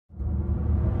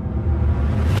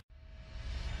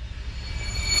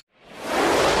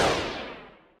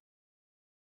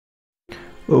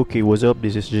Okay, what's up?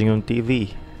 This is Jingon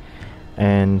TV,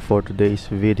 and for today's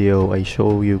video I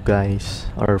show you guys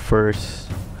our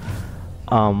first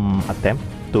attempt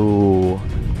to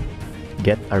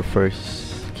get our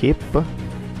first keep.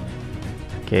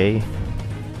 Okay,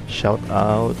 shout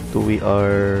out to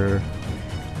our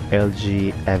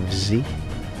LGFZ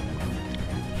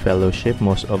fellowship.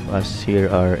 Most of us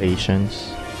here are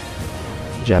Asians,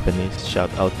 Japanese. Shout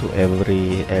out to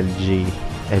every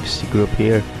LGFZ group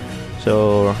here.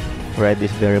 So right this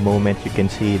very moment you can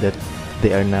see that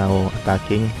they are now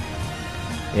attacking,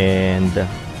 and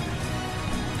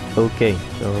okay,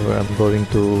 so I'm going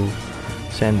to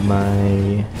send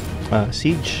my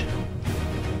siege.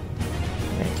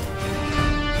 Okay.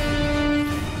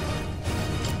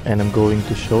 And I'm going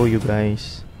to show you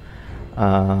guys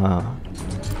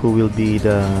who will be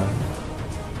the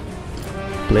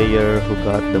player who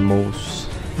got the most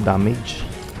damage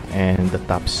and the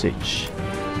top siege.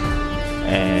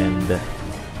 And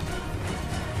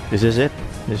this is it.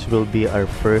 This will be our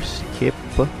first keep,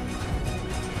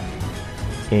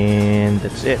 and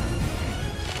that's it.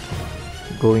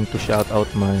 Going to shout out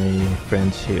my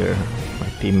friends here, my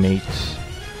teammates.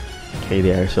 Okay,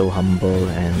 they are so humble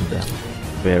and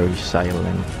very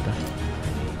silent,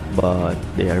 but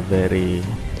they are very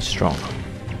strong.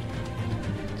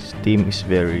 This team is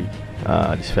very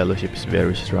this fellowship is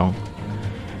very strong.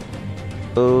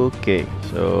 Okay,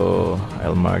 so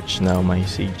I'll march now my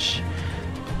siege.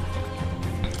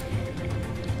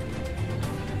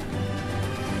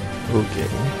 Okay.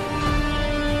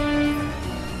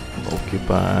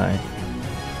 Occupy.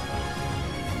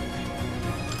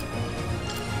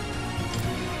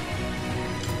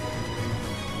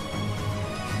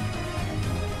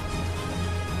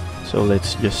 So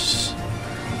let's just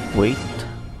wait,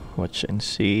 watch and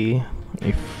see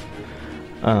if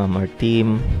our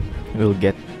team will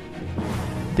get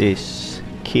this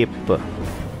keep. Okay,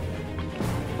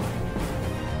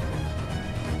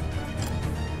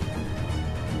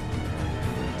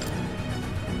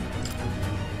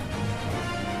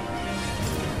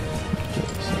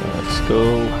 so let's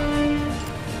go.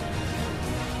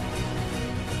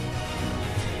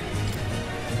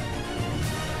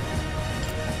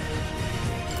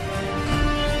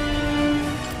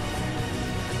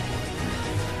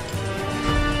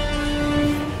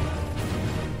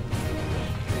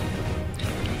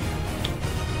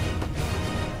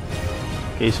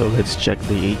 Okay, so let's check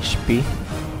the HP.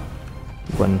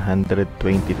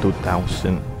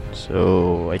 122,000.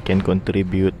 So I can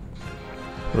contribute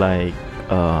like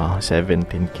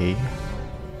 17k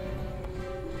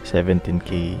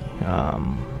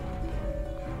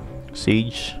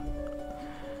siege.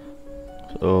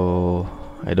 So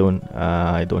I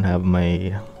don't have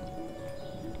my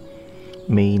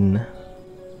main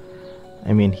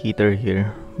heater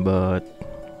here, but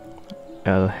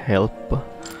I'll help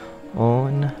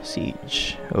on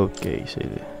siege. Okay, so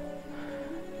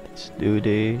let's do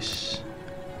this.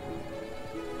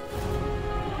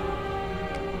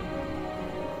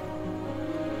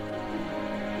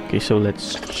 Okay, so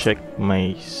let's check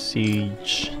my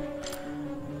siege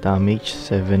damage.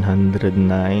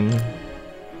 709,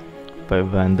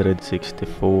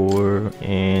 564,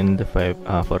 and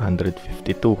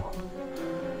 452.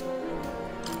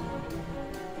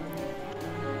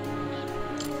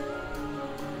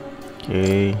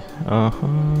 Okay,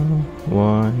 1-0.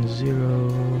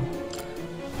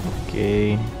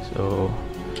 Okay, so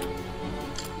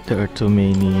there are too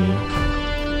many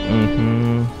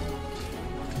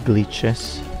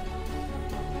glitches.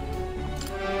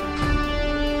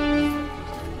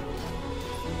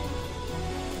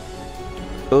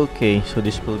 Okay, so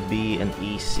this will be an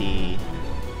easy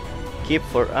keep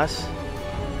for us.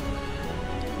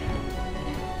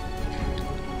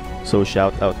 So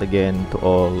shout out again to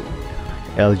all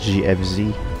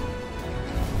LGFZ.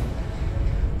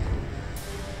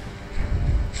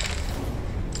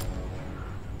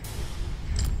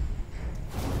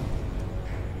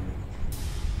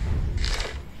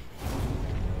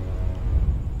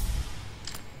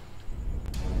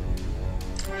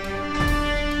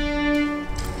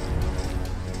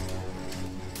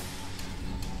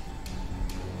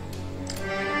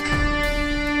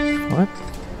 What?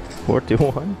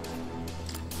 41?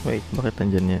 Wait, bakit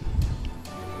nandyan yan?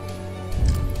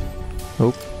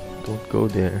 Nope, don't go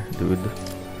there, dude.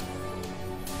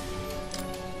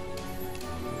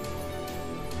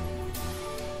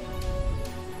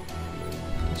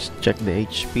 Let's check the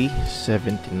HP.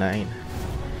 79.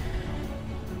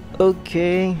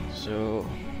 Okay, so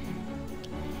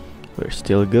we're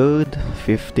still good.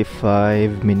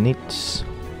 55 minutes.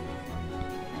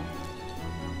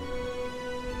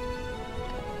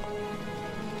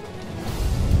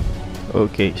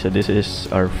 Okay, so this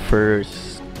is our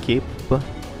first skip.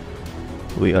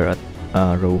 We are at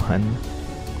Rohan,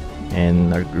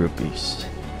 and our group is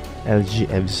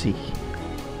LGFZ.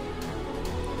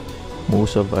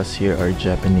 Most of us here are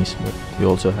Japanese, but we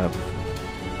also have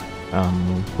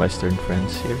Western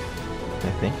friends here,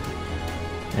 I think,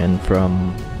 and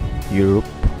from Europe.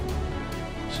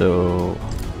 So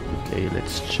okay,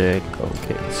 let's check.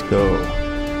 Okay, let's go.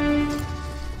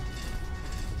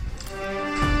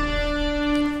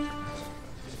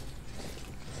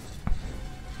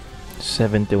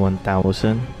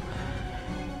 $71,000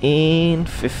 in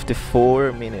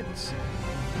 54 minutes.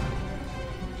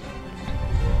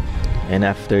 And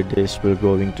after this, we're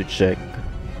going to check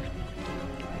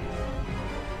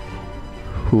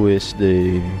who has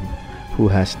the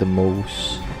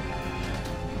most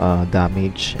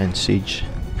damage and siege,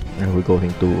 and we're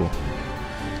going to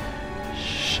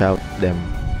shout them.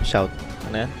 Shout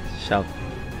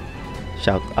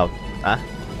out.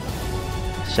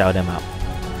 Shout them out.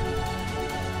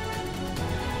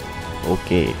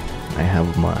 Okay, I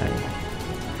have my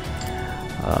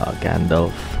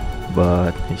Gandalf,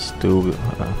 but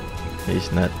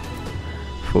he's not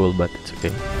full, but it's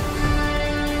okay.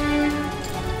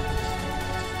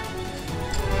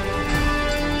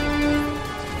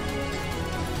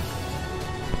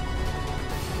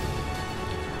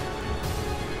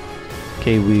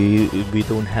 Okay, we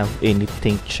don't have any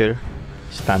tincture,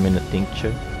 stamina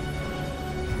tincture,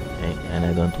 okay, and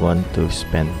I don't want to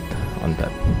spend on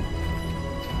that.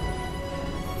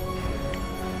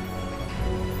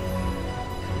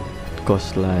 It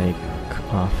costs like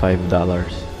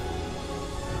 $5.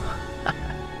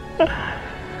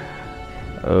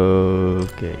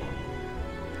 Okay.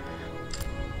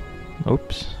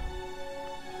 Oops.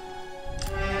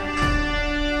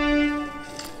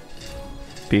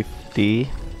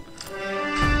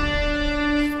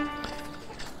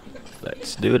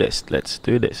 Let's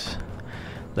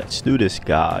do this,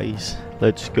 guys.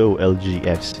 Let's go,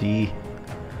 LGFZ.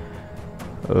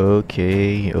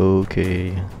 Okay.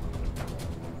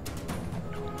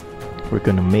 We're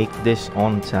gonna make this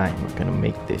on time. We're gonna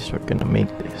make this.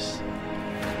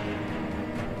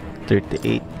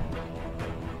 38.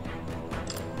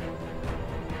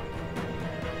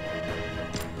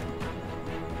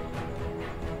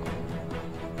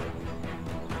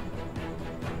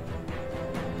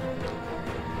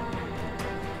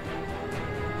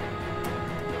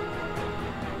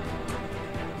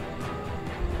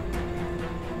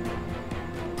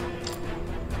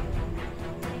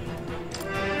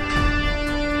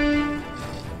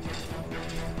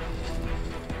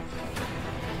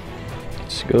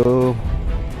 Let's go.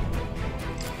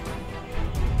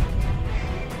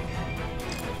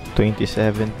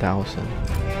 27,000.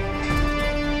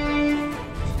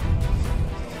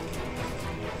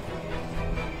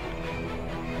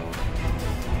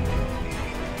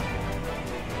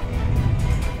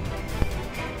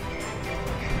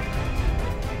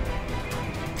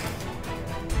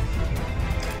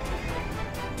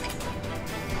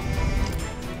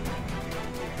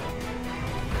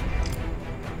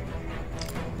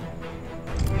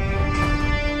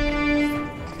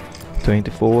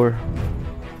 $24.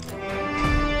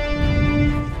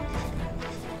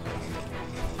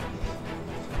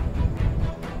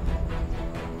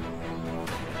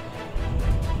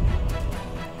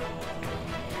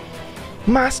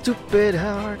 My stupid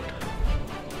heart.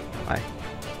 Bye.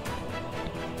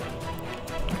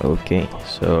 Okay,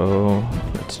 so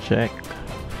let's check.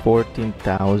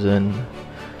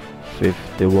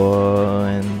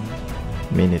 14,051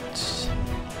 minutes.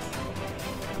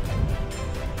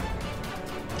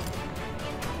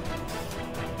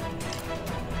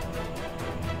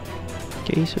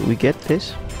 Okay, so we get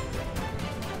this.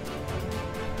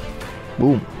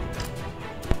 Boom.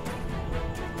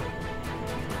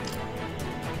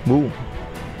 Boom.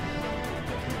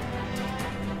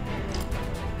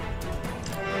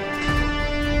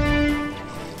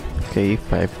 Okay,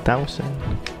 5,000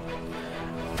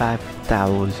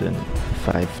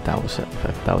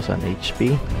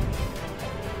 HP.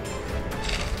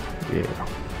 Yeah.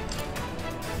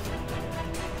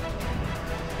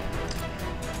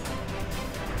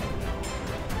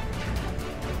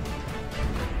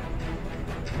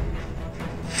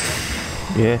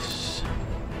 Yes.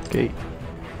 Okay.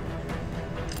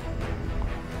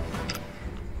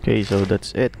 Okay, so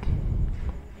that's it.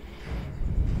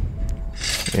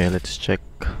 Yeah, let's check.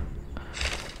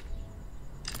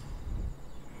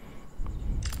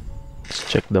 Let's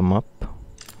check the map.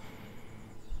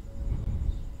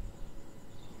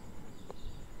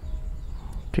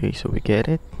 Okay, so we get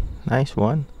it. Nice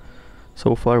one.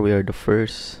 So far we are the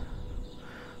first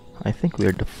I think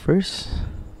we're the first.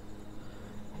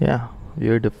 Yeah,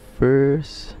 we're the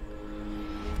first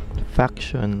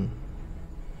faction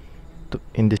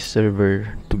in this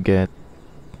server to get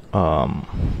a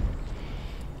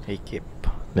kip.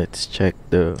 Let's check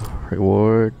the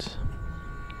rewards.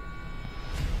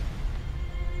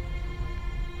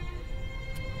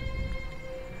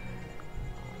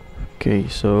 Okay,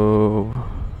 so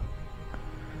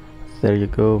there you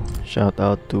go. Shout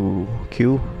out to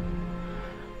Q.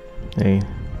 Hey,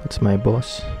 that's my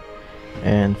boss.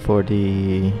 And for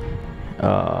the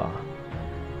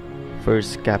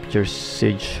first capture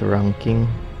siege ranking,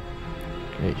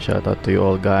 okay, shout out to you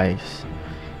all guys.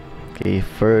 Okay,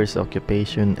 first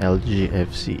occupation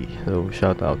LGFZ. So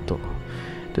shout out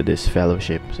to this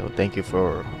fellowship. So thank you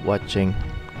for watching.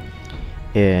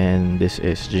 And this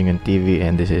is Jingan TV,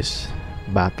 and this is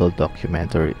battle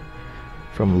documentary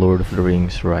from Lord of the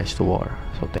Rings Rise to War.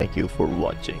 So thank you for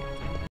watching.